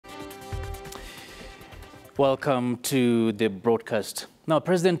Welcome to the broadcast. Now,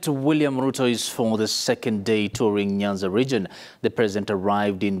 President William Ruto is for the second day touring Nyanza region. The president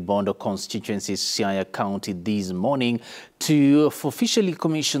arrived in Bondo constituency, Siaya County this morning to officially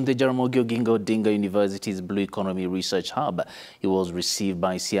commission the Jaramogi Odinga University's Blue Economy Research Hub. He was received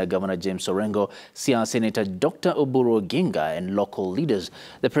by Siaya Governor James Orengo, Siaya Senator Dr. Oginga and local leaders.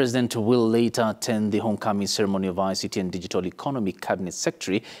 The president will later attend the homecoming ceremony of ICT and Digital Economy Cabinet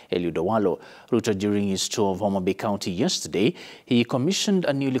Secretary CS Owalo. Ruto, during his tour of Homa Bay County yesterday, he commissioned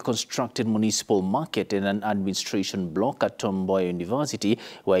a newly constructed municipal market and an administration block at Tom Mboya University,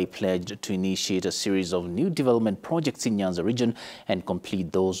 where he pledged to initiate a series of new development projects in Nyanza region and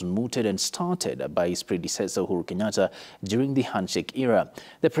complete those mooted and started by his predecessor Uhuru Kenyatta during the handshake era.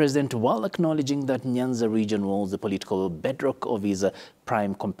 The president, while acknowledging that Nyanza region was the political bedrock of his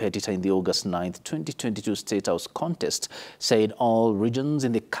prime competitor in the August 9th, 2022 State House contest, said all regions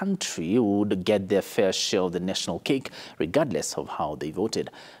in the country would get their fair share of the national cake, regardless of how they voted.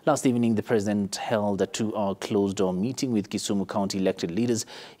 Last evening, the president held a 2-hour closed-door meeting with Kisumu County elected leaders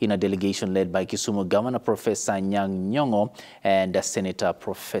in a delegation led by Kisumu Governor Professor Anyang' Nyong'o and Senator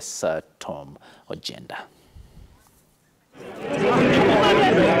Professor Tom Oginga.